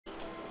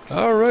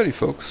Alrighty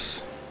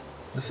folks,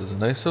 this is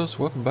Nasos.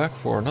 Welcome back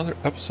for another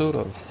episode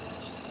of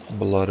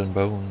Blood and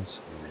Bones.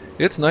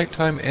 It's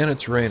nighttime and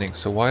it's raining,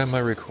 so why am I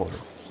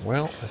recording?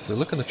 Well, if you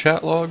look in the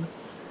chat log,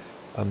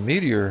 a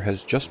meteor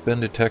has just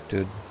been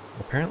detected,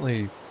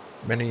 apparently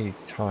many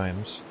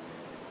times,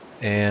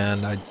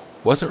 and I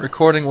wasn't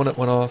recording when it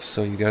went off,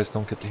 so you guys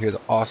don't get to hear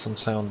the awesome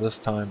sound this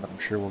time, but I'm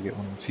sure we'll get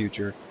one in the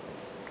future.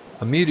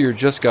 A meteor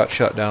just got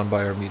shot down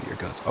by our meteor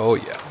guns. Oh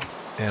yeah.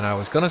 And I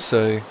was gonna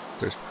say,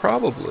 there's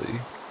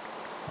probably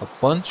a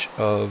bunch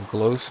of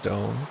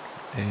glowstone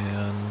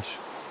and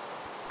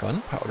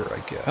gunpowder,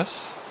 I guess.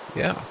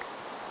 Yeah.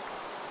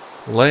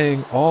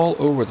 Laying all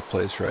over the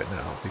place right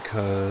now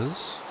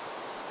because,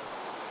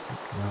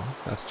 well,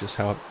 that's just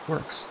how it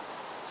works.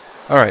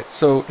 Alright,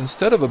 so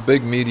instead of a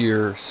big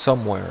meteor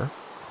somewhere,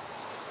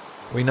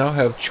 we now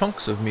have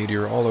chunks of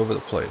meteor all over the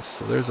place.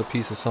 So there's a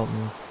piece of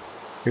something.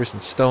 Here's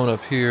some stone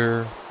up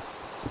here.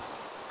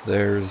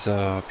 There's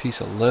a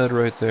piece of lead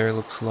right there,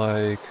 looks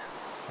like.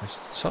 I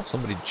saw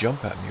somebody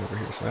jump at me over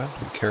here, so I have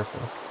to be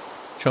careful.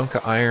 Chunk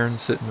of iron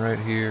sitting right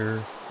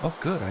here. Oh,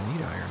 good. I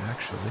need iron,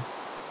 actually.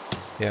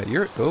 Yeah,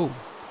 you're... Oh.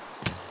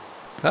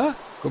 Ah!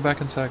 Go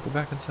back inside. Go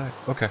back inside.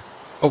 Okay.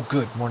 Oh,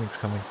 good. Morning's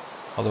coming.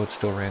 Although it's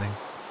still raining.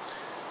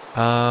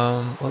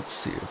 Let's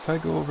see. If I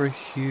go over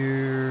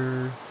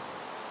here...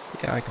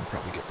 Yeah, I can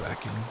probably get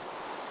back in.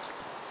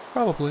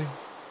 Probably.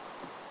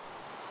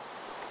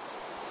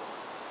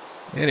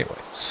 Anyway,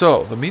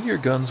 so the meteor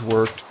guns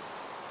worked.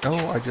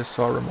 Oh, I just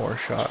saw a remorse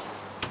shot.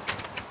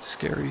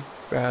 Scary.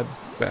 Bad,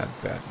 bad,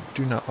 bad.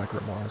 Do not like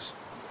remorse.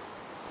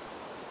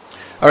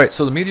 Alright,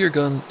 so the meteor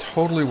gun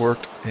totally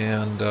worked,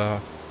 and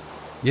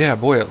yeah,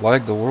 boy, it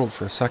lagged the world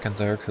for a second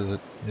there, because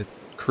it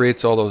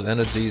creates all those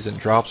entities and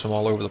drops them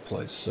all over the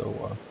place,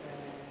 so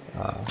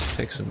it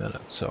takes a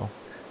minute. So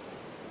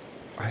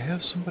I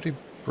have somebody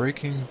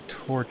breaking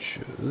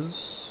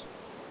torches.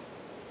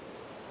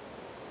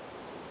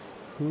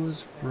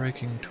 Who's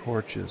breaking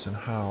torches, and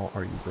how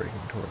are you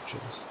breaking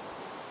torches?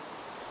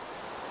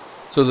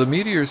 So the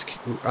meteors,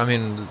 I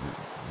mean,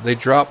 they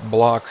drop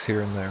blocks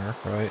here and there,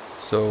 right?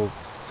 So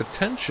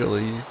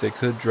potentially they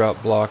could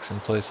drop blocks in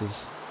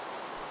places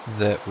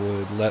that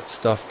would let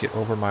stuff get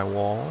over my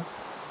wall.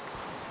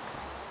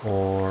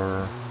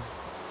 Or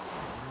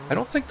I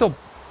don't think they'll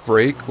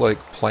break like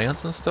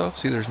plants and stuff.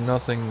 See, there's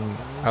nothing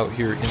out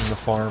here in the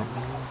farm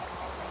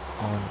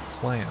on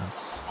plants.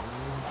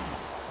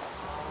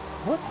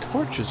 What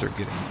torches are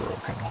getting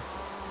broken?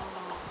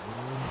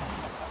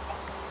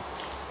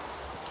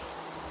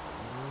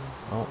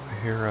 Oh,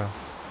 I hear I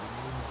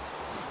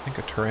think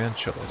a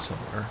tarantula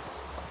somewhere.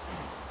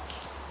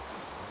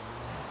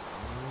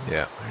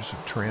 Yeah, there's a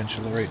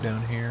tarantula right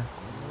down here.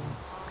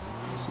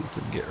 Let's see if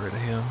we can get rid of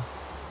him.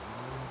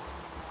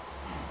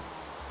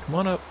 Come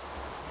on up.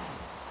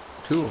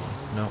 Two of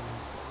them. No.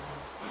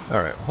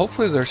 Alright,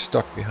 hopefully they're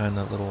stuck behind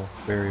that little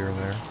barrier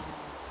there.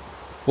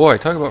 Boy,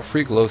 talk about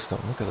free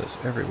glowstone. Look at this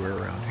everywhere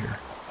around here.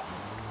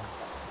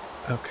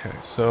 Okay,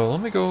 so let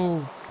me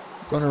go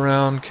run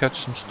around,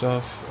 catch some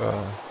stuff,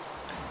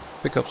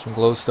 pick up some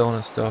glowstone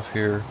and stuff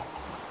here.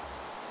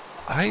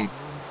 I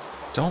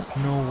don't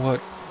know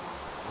what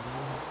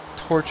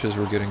torches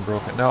were getting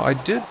broken. Now, I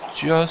did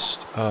just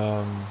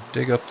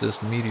dig up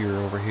this meteor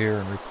over here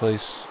and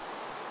replace...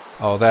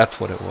 Oh, that's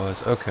what it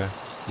was. Okay.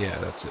 Yeah,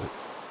 that's it.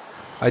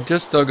 I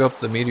just dug up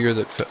the meteor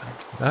that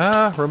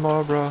Ah,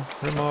 Remabra,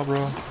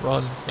 Remabra,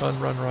 run, run,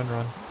 run, run,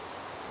 run.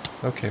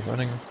 Okay,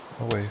 running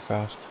away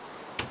fast.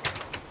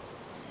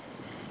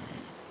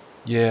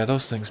 Yeah,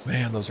 those things,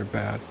 man, those are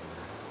bad.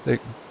 They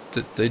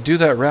do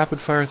that rapid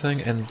fire thing,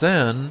 and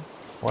then...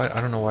 Why,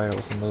 I don't know why I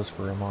opened those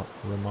for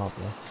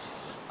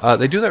Remabra.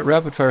 They do that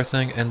rapid fire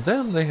thing, and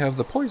then they have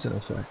the poison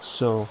effect.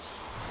 So,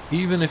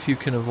 even if you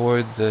can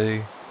avoid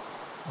the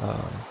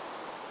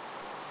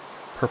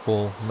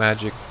purple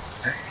magic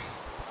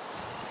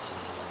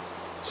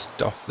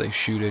stuff they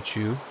shoot at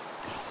you,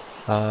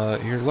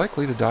 you're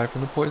likely to die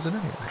from the poison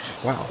anyway.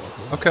 Wow.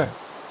 Okay.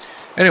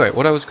 Anyway,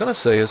 what I was going to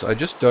say is I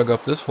just dug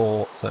up this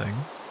whole thing.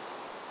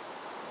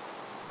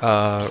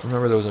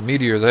 Remember there was a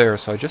meteor there,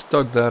 so I just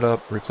dug that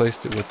up,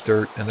 replaced it with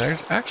dirt, and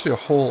there's actually a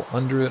hole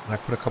under it, and I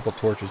put a couple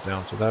torches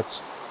down, so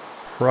that's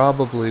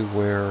probably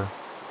where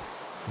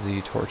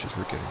the torches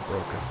were getting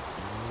broken.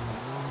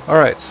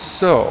 Alright,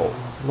 so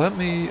let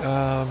me,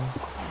 well,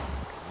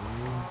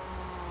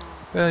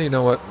 you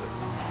know what?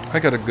 I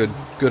got a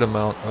good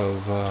amount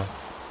of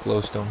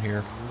glowstone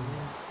here,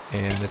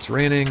 and it's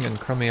raining and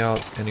crummy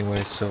out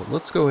anyway, so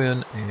let's go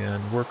in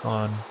and work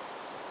on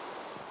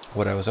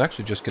what I was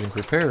actually just getting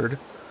prepared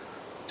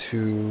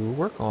to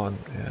work on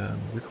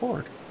and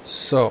record.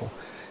 So,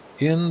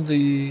 in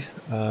the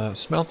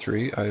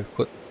smeltery, I've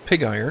put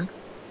pig iron,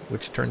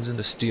 which turns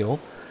into steel.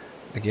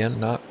 Again,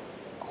 not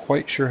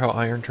quite sure how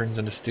iron turns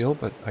into steel,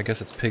 but I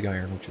guess it's pig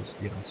iron, which is,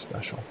 you know,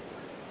 special.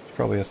 It's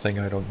probably a thing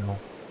I don't know.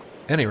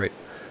 At any rate,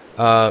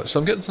 so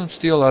I'm getting some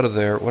steel out of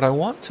there. What I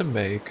want to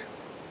make,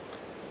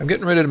 I'm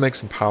getting ready to make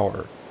some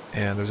power,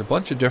 and there's a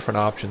bunch of different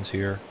options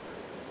here.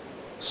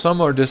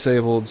 Some are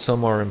disabled,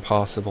 some are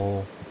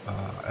impossible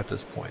at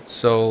this point.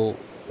 So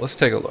let's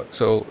take a look.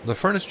 So the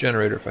furnace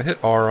generator, if I hit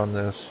R on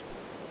this,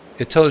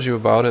 it tells you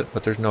about it,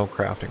 but there's no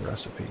crafting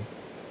recipe.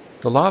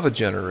 The lava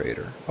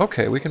generator.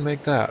 Okay, we can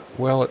make that.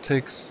 Well, it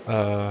takes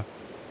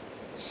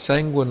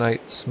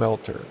sanguinite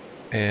smelter,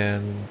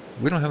 and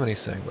we don't have any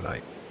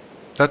sanguinite.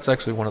 That's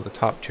actually one of the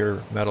top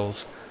tier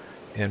metals,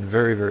 and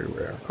very, very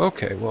rare.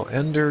 Okay, well,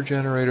 ender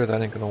generator,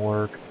 that ain't gonna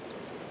work.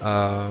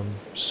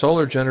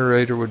 Solar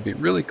generator would be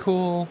really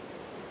cool,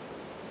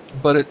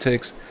 but it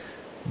takes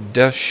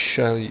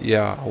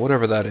yeah,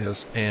 whatever that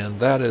is, and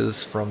that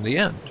is from the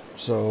end.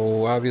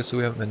 So obviously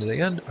we haven't been to the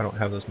end. I don't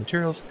have those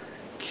materials.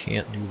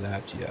 Can't do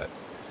that yet.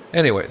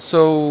 Anyway,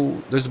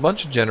 so there's a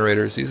bunch of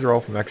generators. These are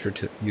all from extra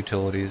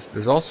utilities.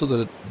 There's also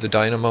the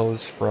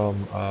dynamos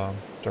from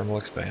thermal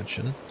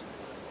expansion.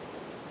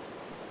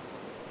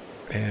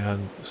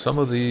 And some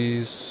of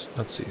these,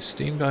 let's see,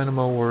 steam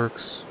dynamo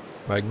works.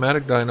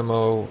 Magmatic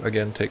dynamo,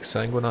 again, takes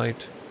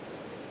sanguinite,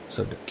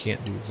 so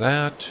can't do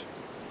that.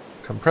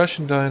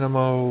 Compression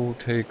dynamo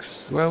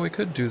takes, well, we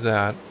could do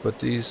that, but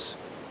these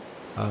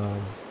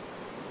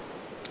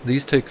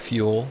take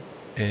fuel,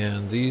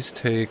 and these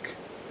take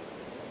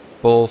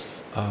both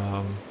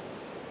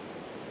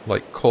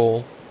like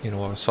coal, you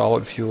know, a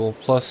solid fuel,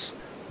 plus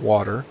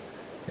water.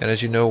 And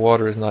as you know,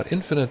 water is not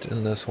infinite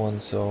in this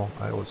one, so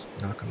I was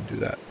not going to do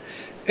that.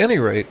 At any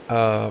rate,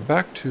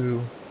 back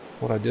to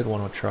what I did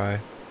want to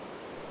try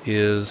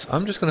is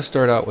I'm just going to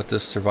start out with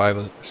this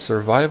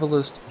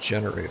survivalist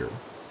generator.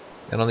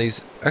 And on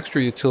these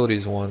extra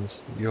utilities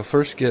ones, you'll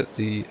first get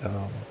the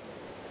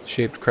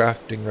shaped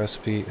crafting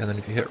recipe, and then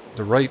if you hit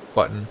the right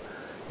button,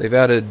 they've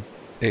added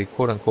a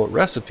quote-unquote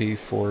recipe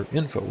for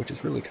info, which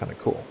is really kind of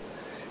cool.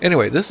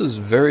 Anyway, this is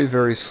very,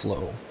 very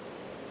slow.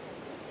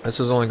 This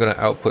is only going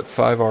to output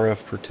 5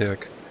 RF per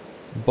tick,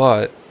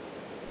 but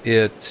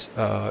it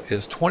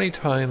is 20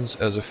 times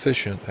as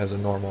efficient as a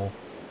normal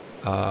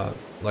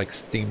like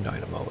steam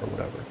dynamo or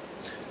whatever.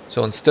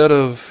 So instead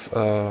of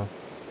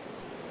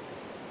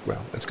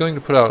well, it's going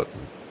to put out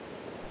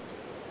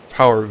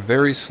power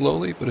very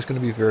slowly, but it's going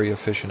to be very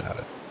efficient at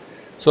it.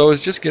 So I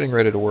was just getting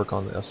ready to work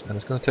on this, and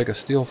it's going to take a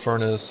steel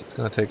furnace, it's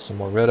going to take some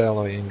more red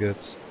alloy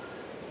ingots,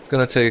 it's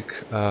going to take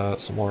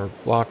some more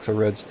blocks of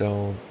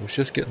redstone. I was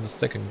just getting to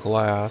thickened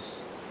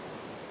glass.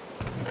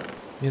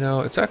 You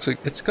know, it's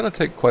going to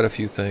take quite a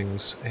few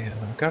things, and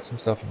I've got some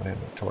stuff in my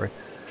inventory.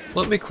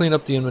 Let me clean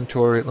up the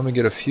inventory, let me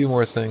get a few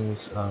more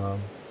things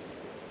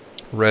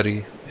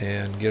ready,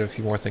 and get a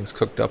few more things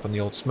cooked up in the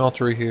old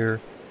smeltery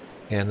here,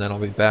 and then I'll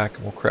be back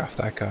and we'll craft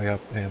that guy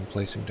up and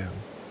place him down.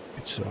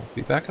 So,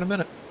 be back in a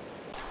minute.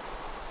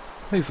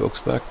 Hey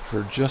folks, back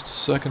for just a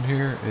second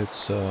here.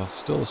 It's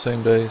still the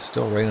same day,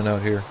 still raining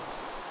out here.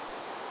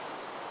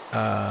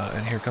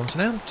 And here comes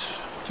an ant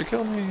to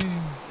kill me.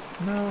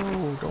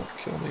 No, don't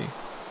kill me.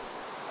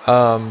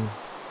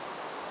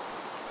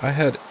 I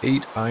had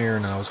 8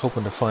 iron, and I was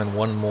hoping to find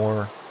one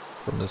more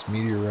from this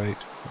meteorite,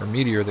 or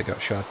meteor that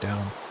got shot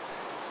down.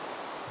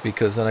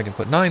 Because then I can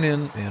put 9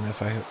 in, and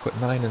if I put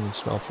 9 in the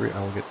smeltery,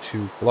 I will get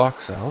 2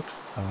 blocks out.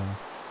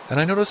 And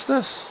I noticed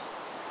this.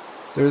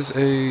 There's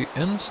a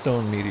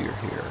endstone meteor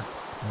here,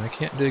 and I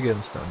can't dig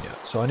endstone yet,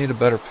 so I need a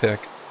better pick,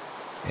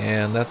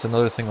 and that's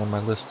another thing on my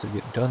list to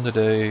get done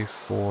today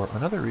for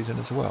another reason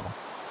as well.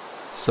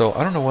 So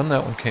I don't know when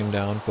that one came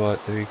down,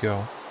 but there you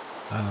go.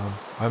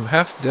 I'm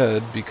half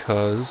dead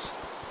because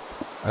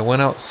I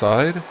went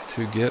outside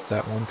to get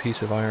that one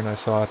piece of iron I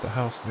saw at the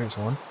house. There's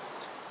one.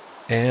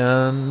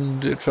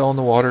 And it fell in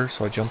the water,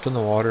 so I jumped in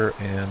the water,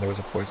 and there was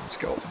a poison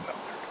skeleton down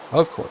there.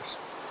 Of course.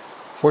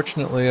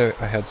 Fortunately,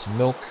 I had some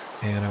milk,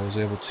 and I was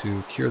able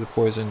to cure the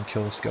poison,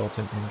 kill the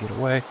skeleton, and get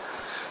away.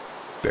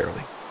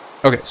 Barely.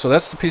 Okay, so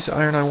that's the piece of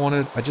iron I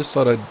wanted. I just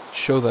thought I'd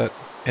show that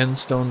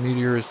endstone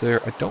meteor is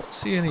there. I don't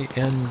see any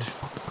end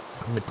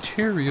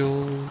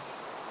materials.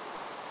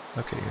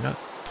 Okay, you're not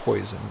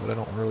poison, but I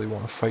don't really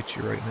want to fight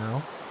you right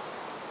now.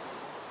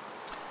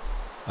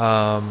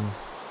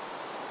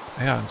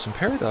 Yeah, and some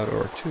peridot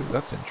ore too.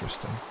 That's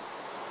interesting.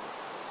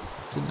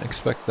 Didn't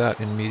expect that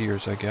in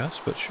meteors, I guess,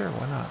 but sure,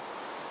 why not?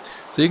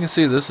 So you can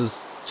see this is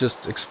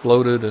just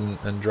exploded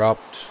and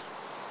dropped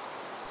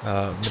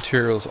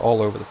materials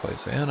all over the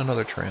place. And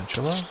another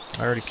tarantula.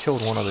 I already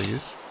killed one of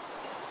these.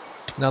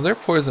 Now their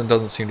poison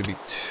doesn't seem to be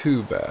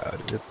too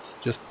bad. It's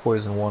just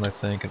poison 1, I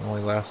think, and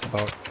only lasts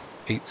about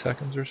 8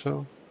 seconds or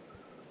so.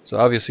 So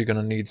obviously you're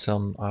going to need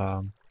some...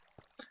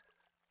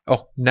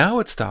 oh, now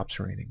it stops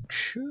raining.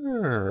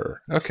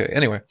 Sure. Okay,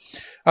 anyway.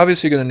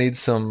 Obviously you're going to need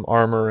some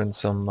armor and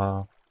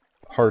some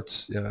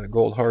hearts,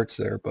 gold hearts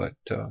there, but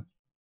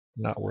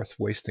not worth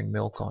wasting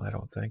milk on, I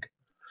don't think.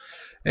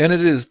 And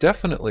it is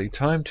definitely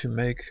time to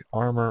make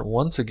armor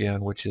once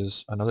again, which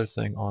is another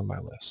thing on my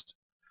list.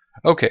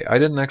 Okay, I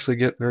didn't actually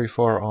get very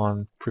far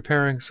on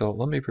preparing, so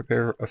let me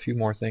prepare a few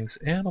more things,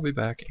 and I'll be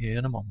back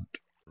in a moment.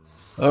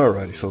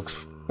 Alrighty folks,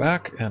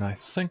 back, and I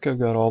think I've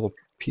got all the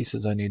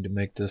pieces I need to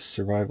make this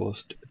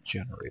survivalist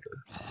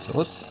generator. So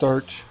let's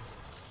start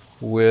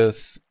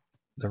with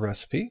the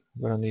recipe.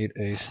 We're going to need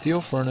a steel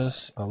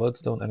furnace, a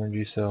leadstone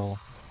energy cell,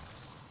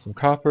 some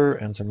copper,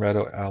 and some red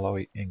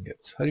alloy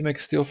ingots. How do you make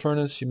a steel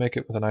furnace? You make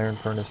it with an iron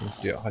furnace and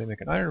steel. How do you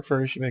make an iron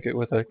furnace? You make it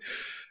with a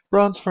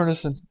bronze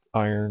furnace and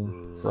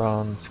iron,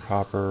 bronze,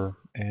 copper,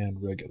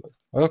 and regular.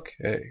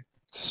 Okay,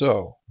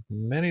 so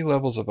many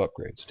levels of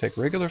upgrades. Take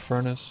regular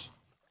furnace,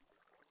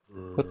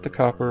 put the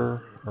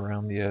copper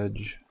around the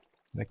edge,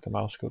 make the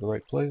mouse go the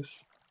right place.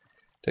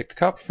 Take the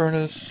copper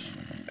furnace,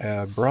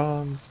 add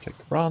bronze, take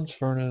the bronze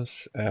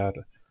furnace,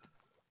 add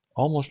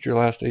almost your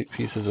last 8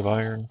 pieces of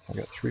iron. I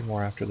got 3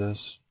 more after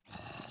this.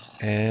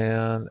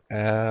 And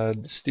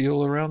add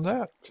steel around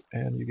that,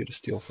 and you get a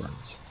steel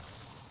furnace.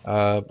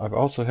 I've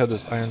also had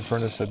this iron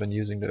furnace I've been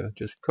using to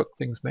just cook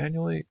things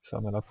manually, so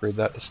I'm going to upgrade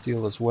that to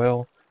steel as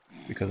well,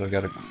 because I've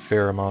got a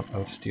fair amount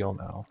of steel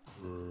now.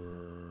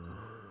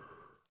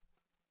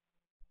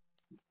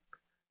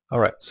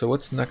 Alright, so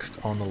what's next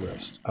on the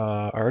list?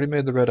 I already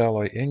made the red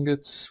alloy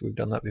ingots. We've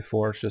done that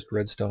before. It's just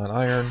redstone and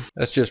iron.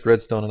 That's just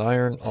redstone and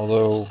iron,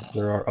 although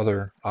there are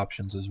other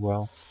options as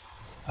well.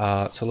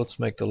 So let's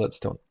make the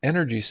leadstone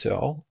energy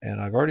cell,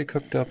 and I've already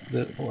cooked up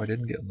the... Oh, I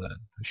didn't get lead.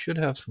 I should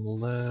have some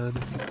lead.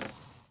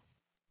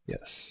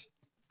 Yes.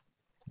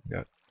 I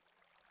got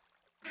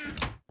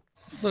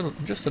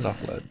just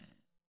enough lead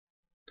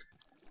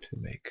to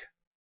make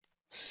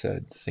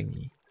said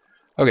thingy.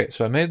 Okay,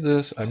 so I made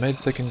this, I made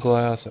thickened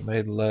glass, I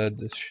made lead.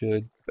 This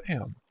should,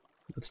 bam,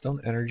 leadstone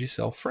energy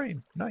cell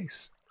frame.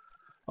 Nice.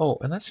 Oh,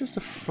 and that's just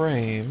a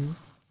frame.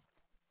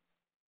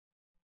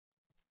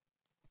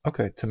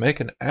 Okay, to make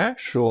an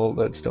actual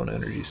leadstone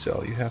energy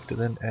cell, you have to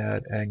then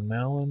add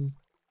Manyullyn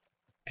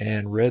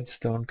and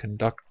redstone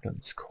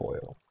conductance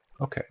coil.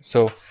 Okay,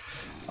 so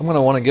I'm going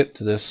to want to get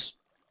to this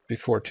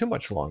before too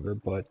much longer,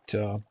 but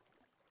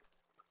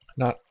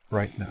not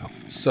right now.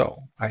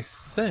 So, I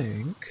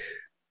think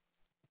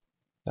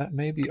that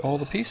may be all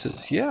the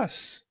pieces.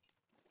 Yes!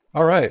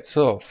 Alright,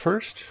 so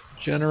first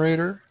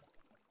generator.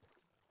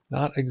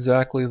 Not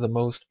exactly the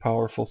most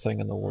powerful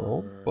thing in the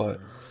world, but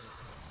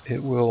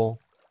it will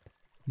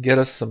get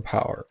us some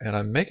power. And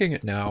I'm making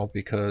it now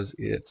because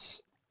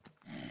it's,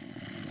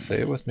 say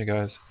it with me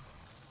guys,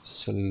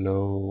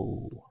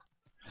 slow.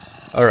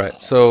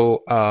 Alright,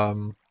 so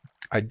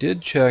I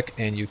did check,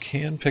 and you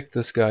can pick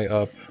this guy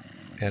up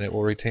and it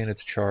will retain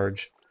its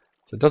charge.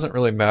 So it doesn't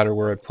really matter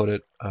where I put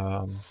it.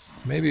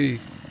 Maybe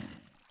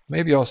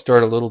I'll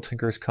start a little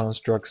Tinker's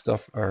Construct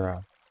stuff,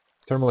 or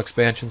thermal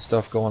expansion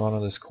stuff going on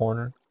in this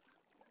corner.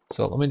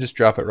 So let me just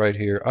drop it right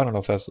here. I don't know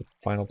if that's the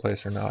final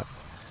place or not.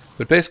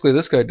 But basically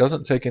this guy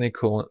doesn't take any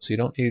coolant, so you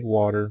don't need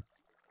water.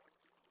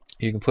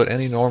 You can put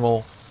any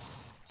normal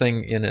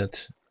thing in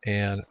it,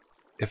 and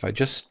if I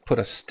just put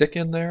a stick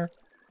in there,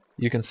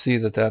 you can see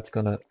that that's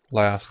going to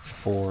last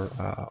for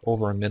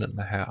over a minute and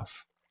a half.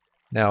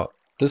 Now,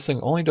 this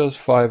thing only does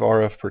 5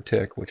 RF per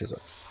tick, which is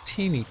a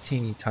teeny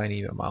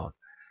tiny amount.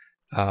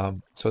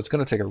 So it's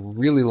going to take a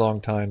really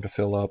long time to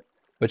fill up,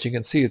 but you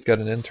can see it's got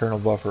an internal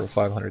buffer of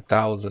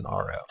 500,000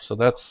 RF. So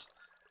that's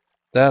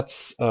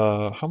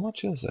how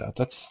much is that?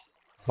 That's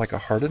like a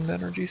hardened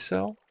energy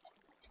cell.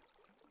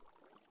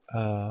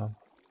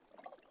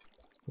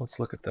 Let's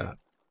look at that.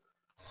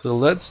 So the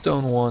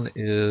leadstone one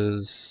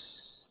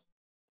is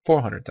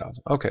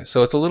 400,000. Okay,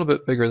 so it's a little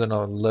bit bigger than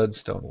a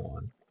leadstone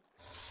one.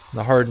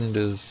 The hardened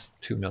is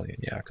 2 million,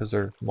 yeah, because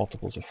they're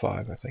multiples of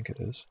 5, I think it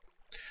is.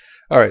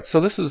 Alright, so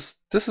this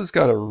has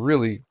got a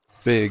really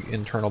big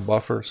internal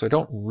buffer, so I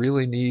don't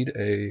really need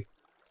a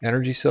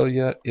energy cell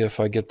yet if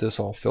I get this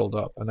all filled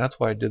up. And that's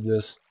why I did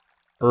this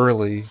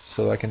early,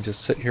 so I can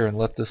just sit here and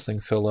let this thing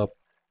fill up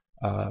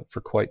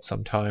for quite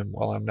some time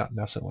while I'm not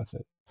messing with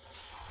it.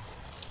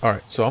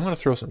 Alright, so I'm going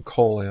to throw some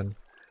coal in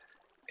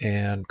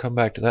and come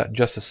back to that in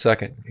just a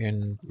second.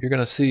 And you're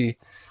going to see,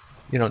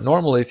 you know,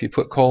 normally if you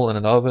put coal in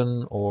an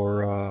oven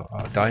or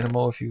a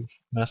dynamo, if you've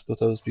messed with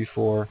those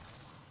before,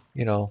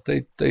 you know,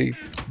 they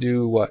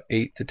do, what,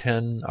 8 to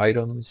 10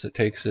 items. It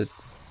takes it,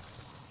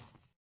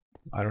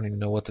 I don't even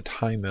know what the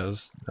time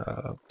is,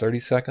 30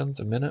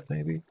 seconds, a minute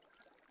maybe?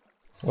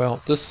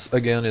 Well, this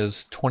again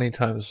is 20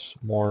 times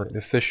more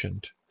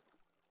efficient.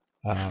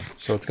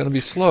 So it's going to be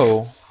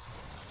slow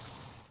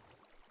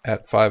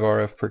at 5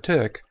 RF per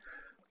tick,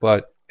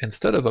 but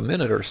instead of a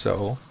minute or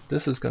so,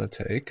 this is going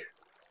to take,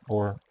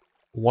 or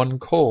one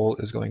coal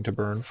is going to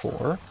burn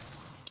for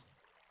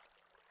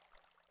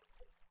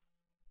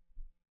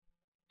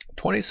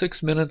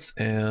 26 minutes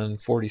and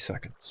 40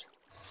 seconds.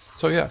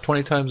 So yeah,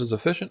 20 times as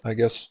efficient. I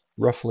guess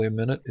roughly a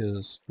minute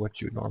is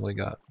what you would normally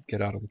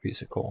get out of a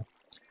piece of coal.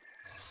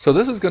 So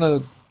this is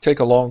going to take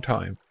a long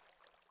time,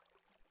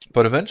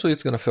 but eventually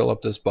it's going to fill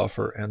up this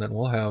buffer, and then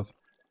we'll have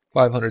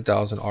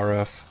 500,000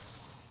 RF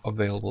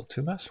available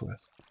to mess with.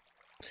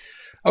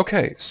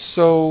 Okay,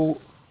 so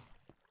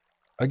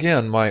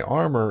again, my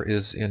armor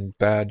is in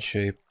bad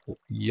shape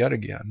yet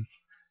again.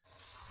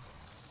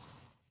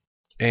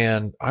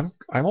 And I'm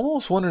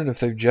almost wondering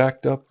if they've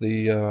jacked up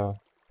the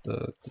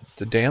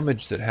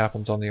damage that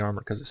happens on the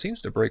armor, because it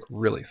seems to break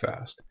really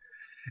fast.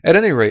 At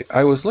any rate,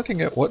 I was looking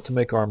at what to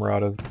make armor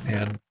out of,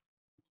 and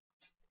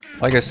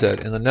like I said,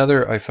 in the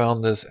nether I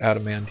found this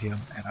adamantium,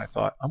 and I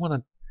thought I'm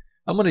gonna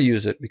I'm going to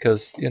use it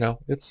because, you know,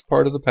 it's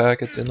part of the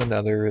pack. It's in the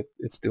nether.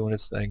 It's doing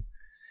its thing.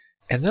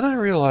 And then I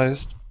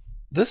realized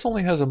this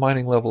only has a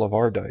mining level of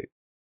Ardite.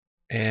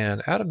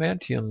 And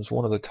adamantium's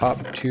one of the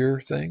top tier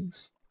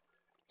things.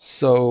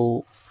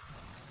 So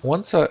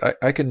once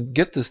I can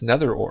get this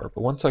nether ore,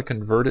 but once I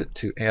convert it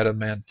to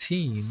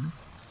adamantine,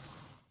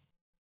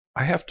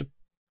 I have to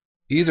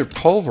either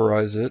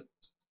pulverize it,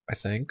 I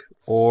think,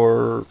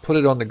 or put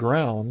it on the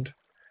ground.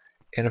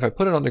 And if I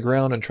put it on the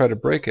ground and try to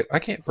break it, I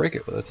can't break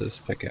it with this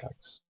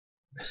pickaxe.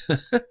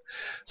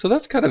 So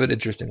that's kind of an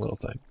interesting little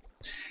thing.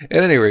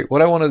 At any rate,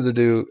 what I wanted to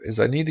do is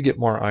I need to get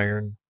more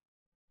iron,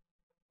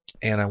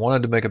 and I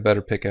wanted to make a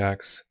better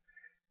pickaxe,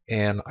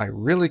 and I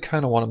really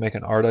kind of want to make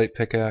an Ardite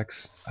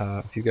pickaxe.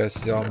 If you guys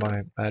saw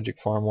my Magic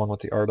Farm one with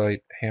the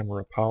Ardite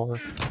Hammer of Power,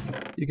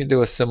 you can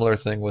do a similar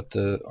thing with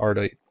the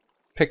Ardite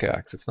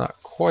pickaxe. It's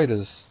not quite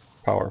as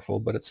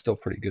powerful, but it's still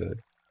pretty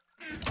good.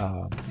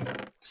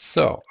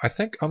 So I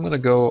think I'm going to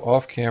go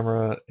off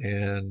camera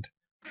and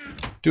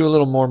do a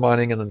little more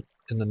mining in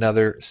the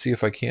nether, see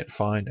if I can't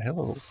find,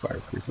 hello fire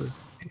creeper,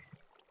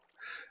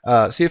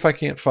 see if I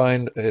can't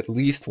find at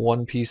least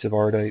one piece of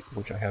Ardite,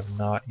 which I have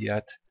not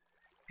yet,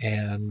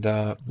 and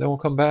then we'll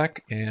come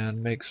back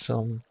and make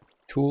some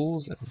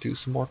tools and do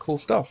some more cool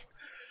stuff.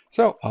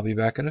 So I'll be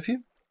back in a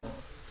few.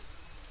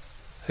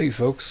 Hey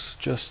folks,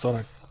 just thought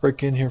I'd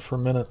break in here for a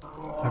minute.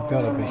 I've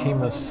got a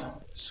behemoth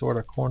sort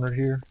of cornered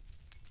here,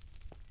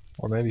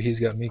 or maybe he's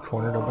got me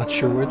cornered, I'm not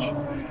sure which.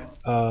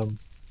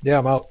 Yeah,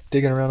 I'm out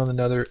digging around in the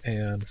nether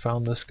and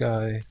found this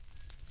guy,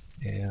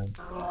 and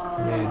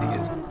man, he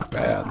is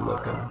bad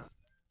looking.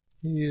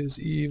 He is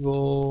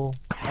evil.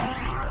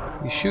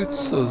 He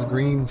shoots those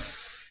green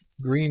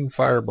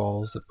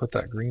fireballs that put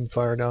that green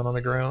fire down on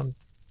the ground,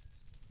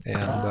 and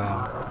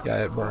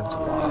yeah, it burns a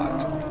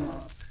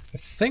lot. I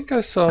think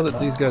I saw that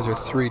these guys are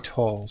 3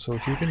 tall, so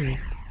if you can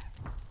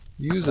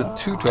use a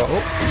 2 tall,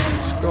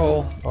 oh,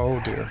 skull, oh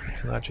dear,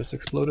 and that just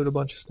exploded a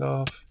bunch of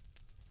stuff.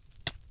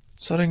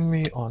 Setting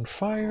me on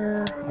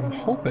fire. I'm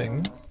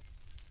hoping.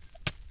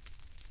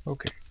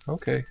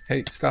 Okay.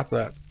 Hey, stop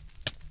that.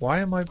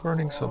 Why am I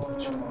burning so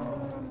much?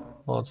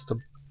 Well, it's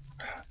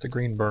the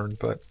green burn,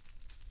 but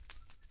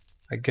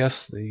I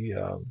guess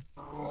the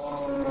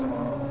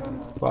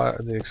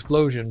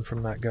explosion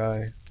from that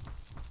guy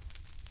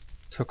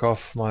took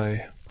off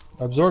my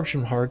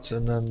absorption hearts,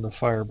 and then the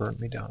fire burnt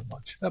me down a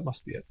bunch. That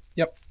must be it.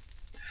 Yep.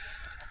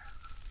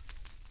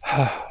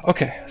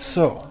 Okay,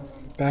 so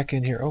back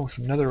in here. Oh,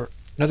 some another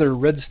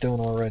redstone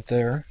ore right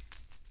there.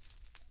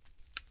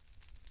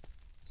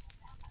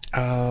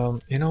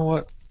 You know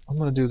what? I'm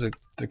gonna do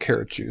the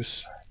carrot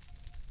juice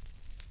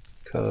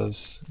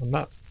because I'm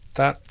not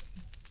that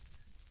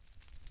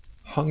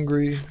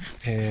hungry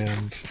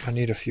and I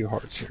need a few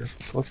hearts here.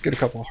 So let's get a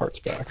couple of hearts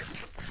back.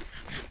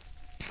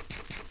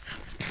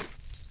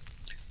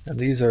 And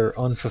these are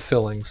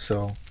unfulfilling,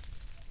 so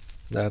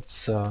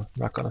that's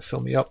not going to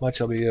fill me up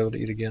much. I'll be able to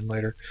eat again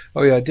later.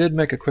 Oh yeah, I did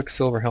make a quick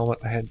silver helmet.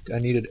 I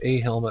needed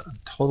a helmet. I'm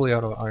totally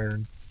out of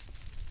iron,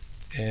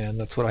 and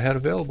that's what I had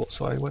available,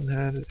 so I went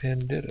ahead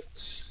and did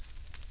it.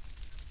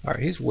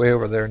 Alright, he's way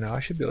over there now.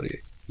 I should be able to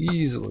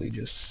easily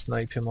just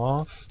snipe him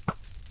off.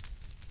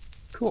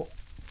 Cool.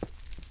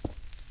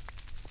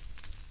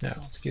 Now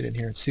let's get in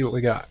here and see what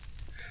we got.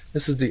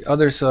 This is the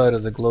other side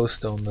of the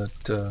glowstone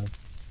that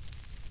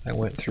I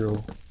went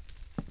through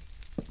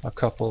a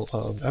couple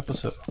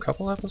episodes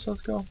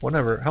ago?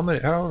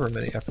 However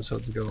many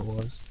episodes ago it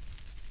was.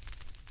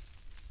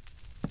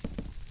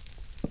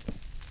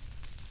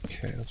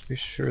 Okay, let's be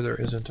sure there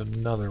isn't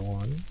another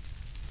one.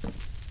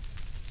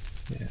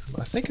 Yeah,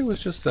 I think it was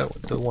just the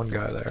one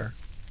guy there.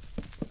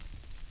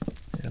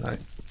 And I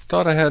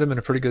thought I had him in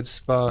a pretty good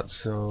spot,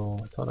 so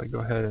I thought I'd go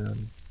ahead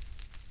and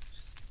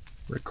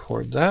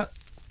record that.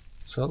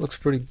 So that looks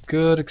pretty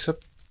good,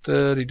 except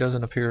that he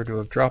doesn't appear to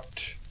have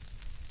dropped,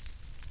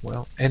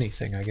 well,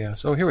 anything, I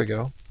guess. Oh, here we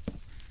go.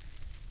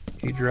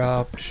 He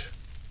dropped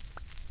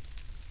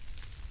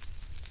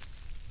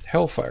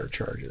hellfire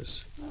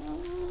charges.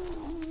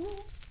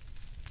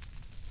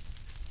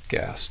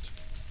 Gassed.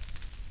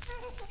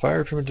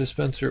 Fired from a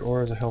dispenser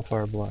or as a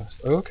hellfire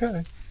blast.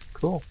 Okay,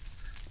 cool.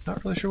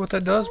 Not really sure what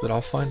that does, but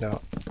I'll find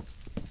out.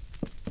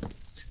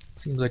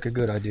 Seems like a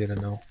good idea to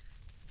know.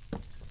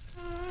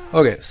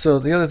 Okay, so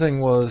the other thing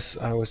was,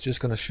 I was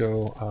just going to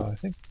show, I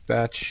think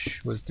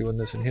Batch was doing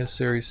this in his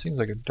series. Seems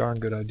like a darn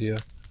good idea.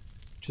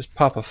 Just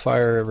pop a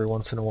fire every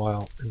once in a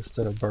while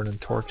instead of burning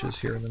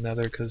torches here in the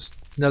nether, because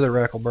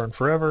netherrack will burn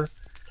forever.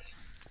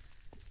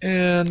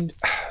 And,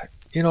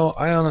 you know,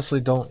 I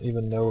honestly don't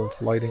even know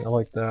if lighting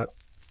like that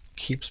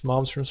keeps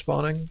mobs from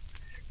spawning,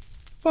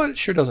 but it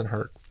sure doesn't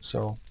hurt.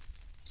 So,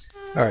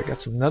 alright, got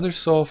some nether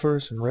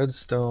sulfur, some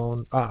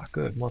redstone. Ah,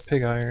 good, more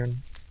pig iron.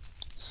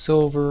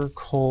 Silver,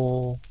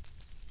 coal,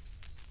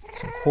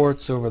 some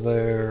quartz over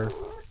there.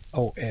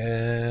 Oh,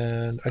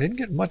 and I didn't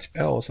get much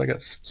else. I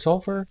got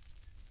sulfur.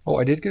 Oh,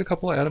 I did get a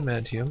couple of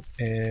adamantium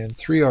and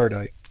 3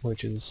 ardite,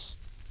 which is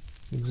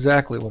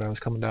exactly what I was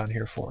coming down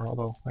here for,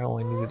 although I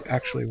only needed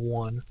actually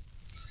 1.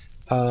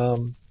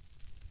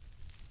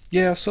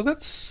 yeah, so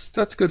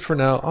that's good for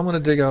now. I'm gonna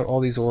dig out all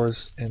these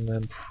ores and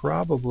then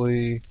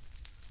probably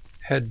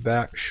head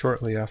back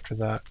shortly after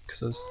that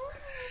because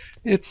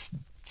it's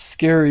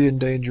scary and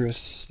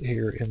dangerous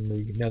here in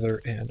the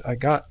nether, and I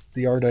got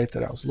the Ardite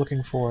that I was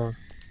looking for.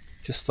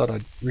 Just thought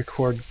I'd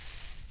record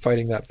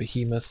fighting that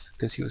behemoth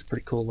because he was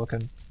pretty cool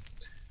looking.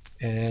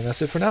 And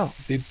that's it for now.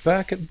 Be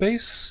back at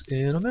base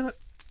in a minute.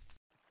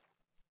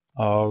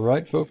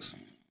 Alright folks,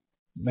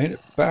 made it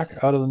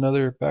back out of the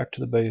nether, back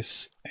to the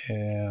base,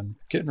 and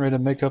getting ready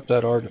to make up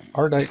that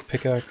Ardite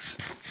Pickaxe.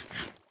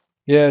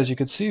 Yeah, as you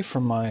could see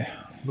from my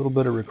little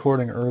bit of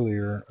recording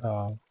earlier,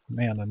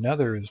 man, the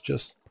nether is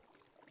just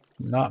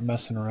not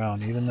messing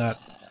around. Even that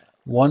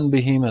one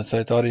behemoth,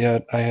 I thought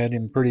I had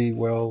him pretty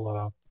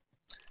well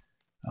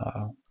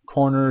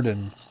cornered,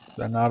 and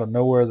then out of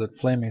nowhere the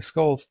flaming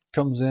skull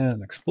comes in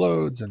and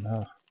explodes, and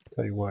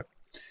tell you what,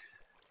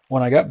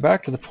 when I got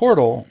back to the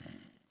portal,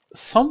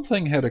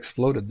 something had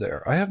exploded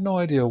there. I have no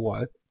idea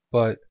what,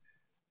 but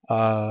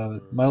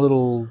my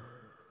little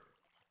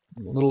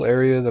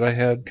area that I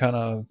had kind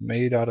of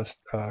made out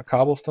of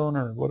cobblestone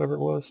or whatever it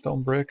was,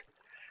 stone brick,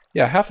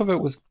 yeah, half of it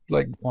was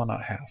like, well,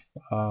 not half,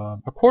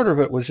 a quarter of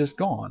it was just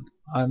gone.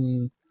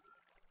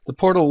 The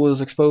portal was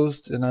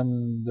exposed, and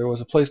then there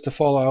was a place to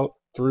fall out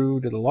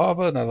through to the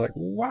lava, and I was like,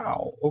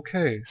 wow,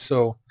 okay.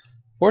 So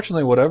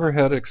fortunately whatever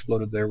had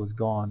exploded there was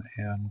gone,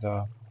 and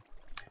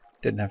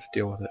didn't have to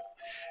deal with it.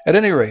 At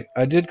any rate,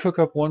 I did cook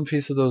up one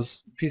piece of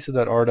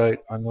that Ardite.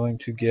 I'm going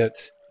to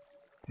get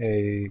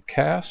a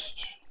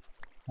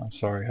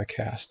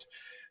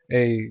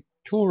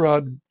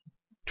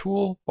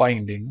tool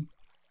binding,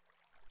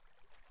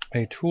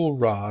 a tool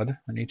rod,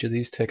 and each of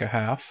these take a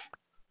half,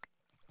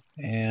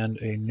 and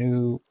a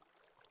new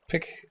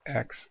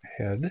pickaxe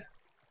head,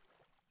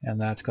 and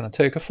that's going to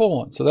take a full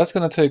one. So that's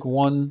going to take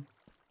one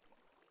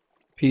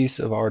piece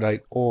of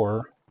Ardite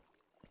ore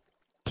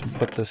to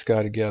put this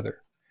guy together.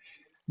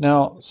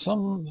 Now,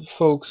 some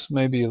folks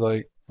may be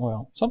like,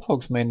 well, some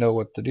folks may know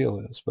what the deal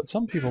is, but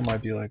some people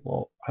might be like,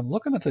 well, I'm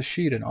looking at the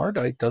sheet and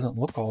Ardite doesn't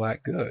look all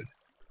that good,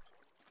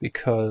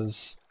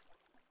 because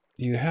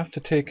you have to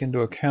take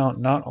into account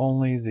not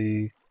only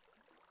the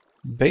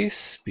base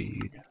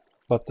speed,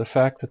 but the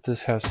fact that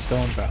this has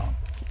Stonebound.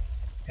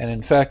 And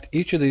in fact,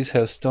 each of these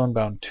has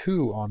Stonebound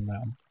II on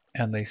them,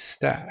 and they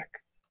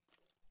stack.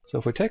 So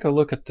if we take a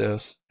look at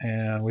this,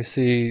 and we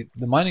see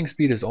the mining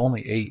speed is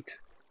only 8.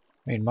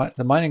 I mean,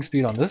 the mining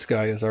speed on this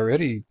guy is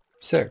already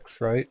 6,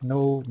 right?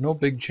 No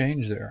big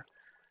change there.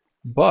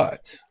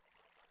 But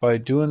by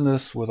doing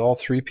this with all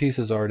 3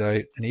 pieces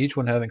Ardite, and each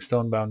one having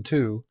Stonebound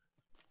 2,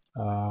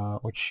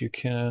 which you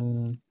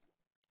can,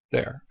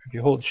 there, if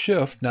you hold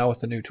shift now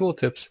with the new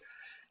tooltips,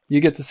 you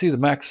get to see the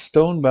max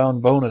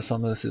Stonebound bonus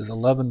on this is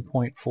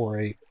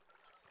 11.48.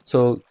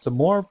 So the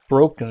more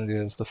broken it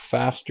is, the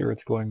faster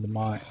it's going to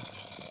mine.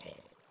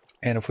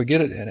 And if we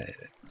get it in it,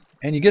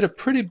 and you get a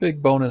pretty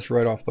big bonus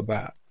right off the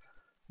bat.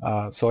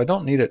 So I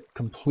don't need it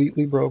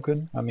completely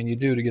broken. I mean, you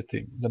do to get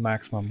the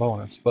maximum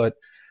bonus, but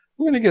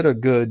we're going to get a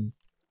good,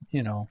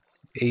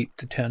 8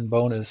 to 10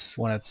 bonus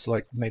when it's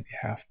like maybe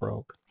half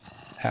broke,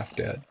 half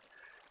dead.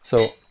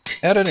 So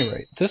at any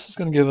rate, this is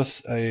going to give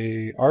us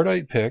a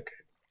Ardite pick.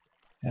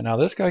 And now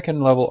this guy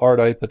can level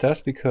Ardite, but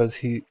that's because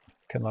he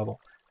can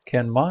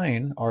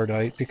mine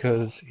Ardite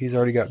because he's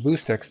already got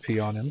boost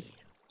XP on him.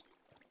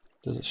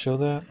 Does it show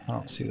that? I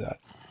don't see that.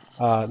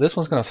 This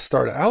one's going to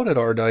start out at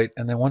Ardite,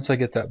 and then once I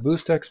get that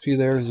boost XP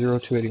there,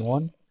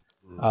 0281,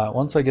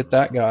 once I get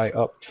that guy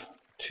up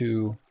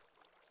to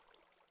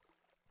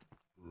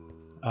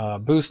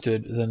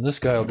boosted, then this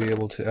guy will be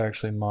able to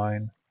actually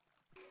mine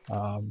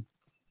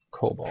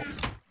cobalt.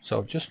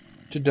 So just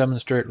to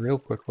demonstrate real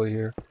quickly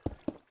here,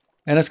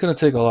 and it's going to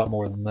take a lot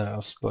more than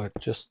this, but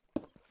just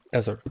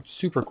as a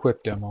super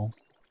quick demo,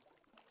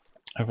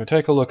 if we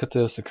take a look at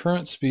this, the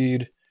current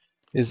speed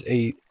is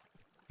 8,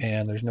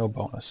 and there's no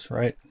bonus,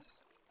 right?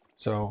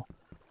 So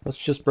let's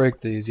just break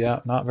these.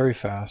 Yeah, not very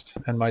fast.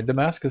 And my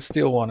Damascus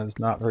steel one is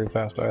not very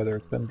fast either.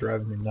 It's been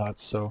driving me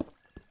nuts, so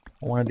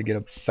I wanted to get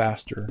a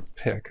faster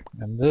pick.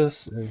 And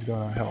this is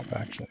going to help,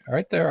 actually.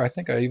 Right there, I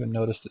think I even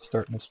noticed it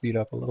starting to speed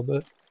up a little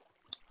bit.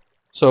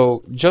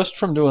 So just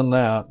from doing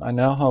that, I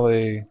now have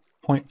a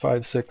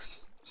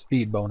 0.56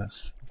 speed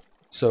bonus.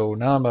 So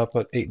now I'm up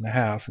at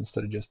 8.5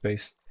 instead of just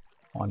based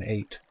on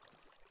 8.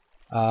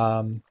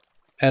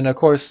 And of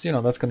course,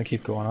 that's going to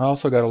keep going. I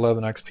also got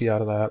 11 XP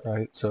out of that,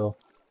 right? So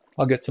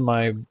I'll get to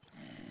my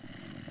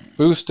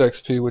boost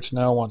XP, which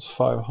now wants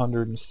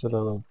 500 instead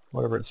of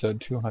whatever it said,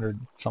 200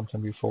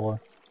 something before.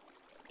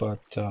 But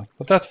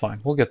that's fine.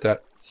 We'll get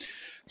that.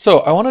 So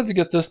I wanted to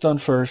get this done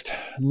first.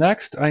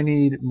 Next, I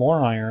need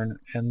more iron,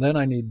 and then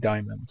I need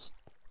diamonds.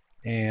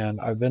 And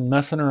I've been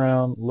messing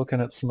around,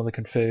 looking at some of the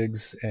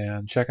configs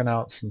and checking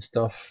out some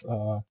stuff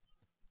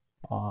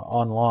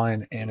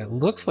online, and it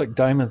looks like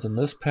diamonds in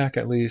this pack,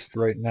 at least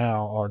right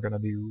now, are going to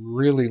be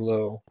really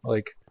low,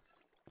 like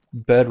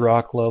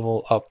bedrock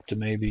level up to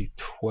maybe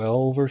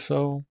 12 or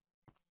so.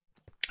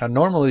 And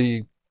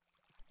normally,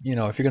 if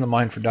you're going to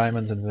mine for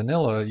diamonds in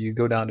vanilla, you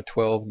go down to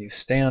 12 and you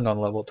stand on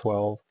level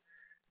 12,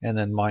 and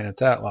then mine at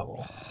that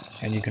level.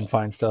 And you can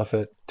find stuff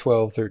at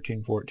 12,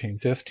 13, 14,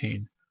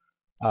 15.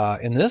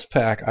 In this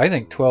pack, I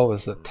think 12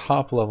 is the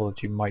top level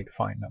that you might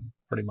find them,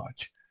 pretty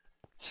much.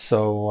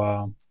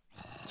 So,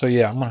 so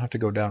yeah, I'm going to have to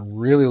go down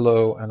really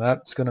low, and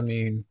that's going to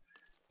mean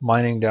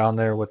mining down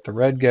there with the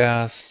red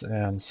gas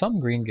and some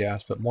green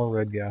gas, but more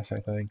red gas, I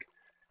think.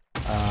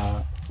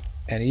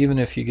 And even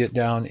if you get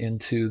down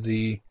into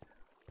the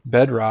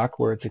bedrock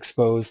where it's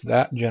exposed,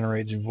 that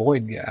generates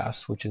void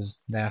gas, which is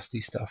nasty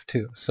stuff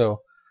too.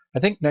 So I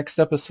think next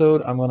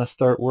episode I'm going to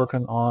start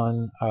working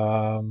on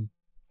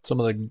some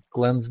of the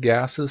Glenn's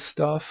gases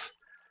stuff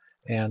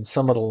and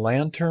some of the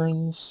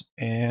lanterns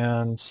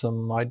and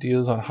some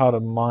ideas on how to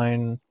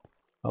mine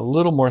a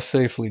little more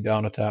safely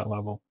down at that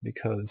level,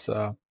 because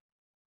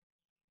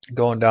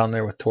going down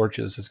there with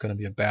torches is going to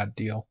be a bad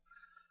deal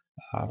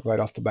right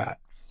off the bat.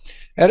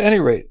 At any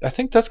rate, I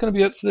think that's going to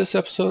be it for this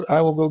episode.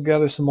 I will go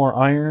gather some more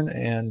iron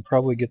and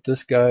probably get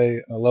this guy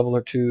a level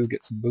or two,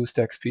 get some boost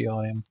XP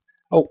on him.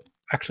 Oh,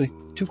 actually,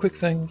 two quick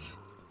things.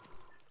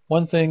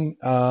 One thing,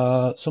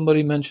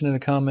 somebody mentioned in a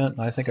comment,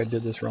 and I think I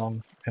did this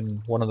wrong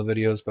in one of the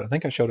videos, but I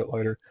think I showed it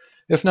later.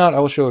 If not, I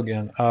will show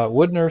again.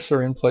 Wood nerfs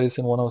are in place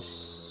in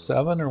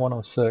 107 or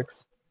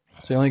 106,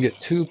 so you only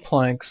get 2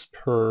 planks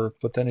per,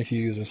 but then if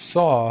you use a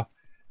saw,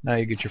 now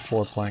you get your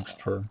 4 planks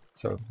per.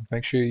 So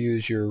make sure you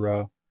use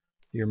your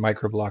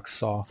microblock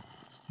saw.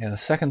 And the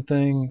second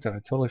thing that I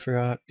totally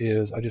forgot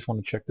is I just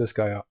want to check this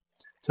guy out.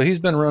 So he's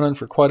been running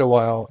for quite a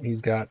while. He's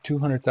got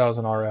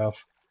 200,000 RF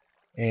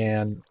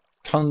and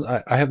tons.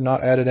 I have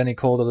not added any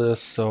coal to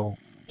this, so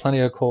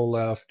plenty of coal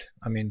left.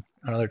 I mean,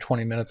 another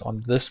 20 minutes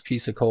on this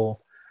piece of coal.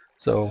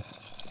 So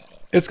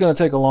it's going to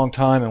take a long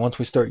time, and once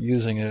we start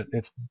using it,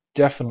 it's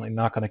definitely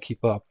not going to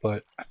keep up.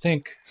 But I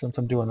think since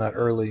I'm doing that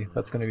early,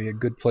 that's going to be a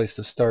good place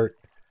to start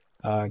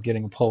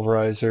getting a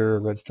pulverizer, a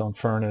redstone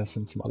furnace,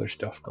 and some other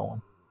stuff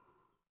going.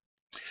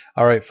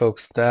 Alright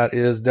folks, that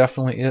is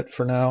definitely it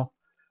for now.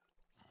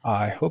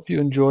 I hope you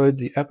enjoyed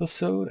the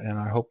episode, and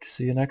I hope to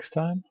see you next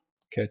time.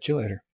 Catch you later.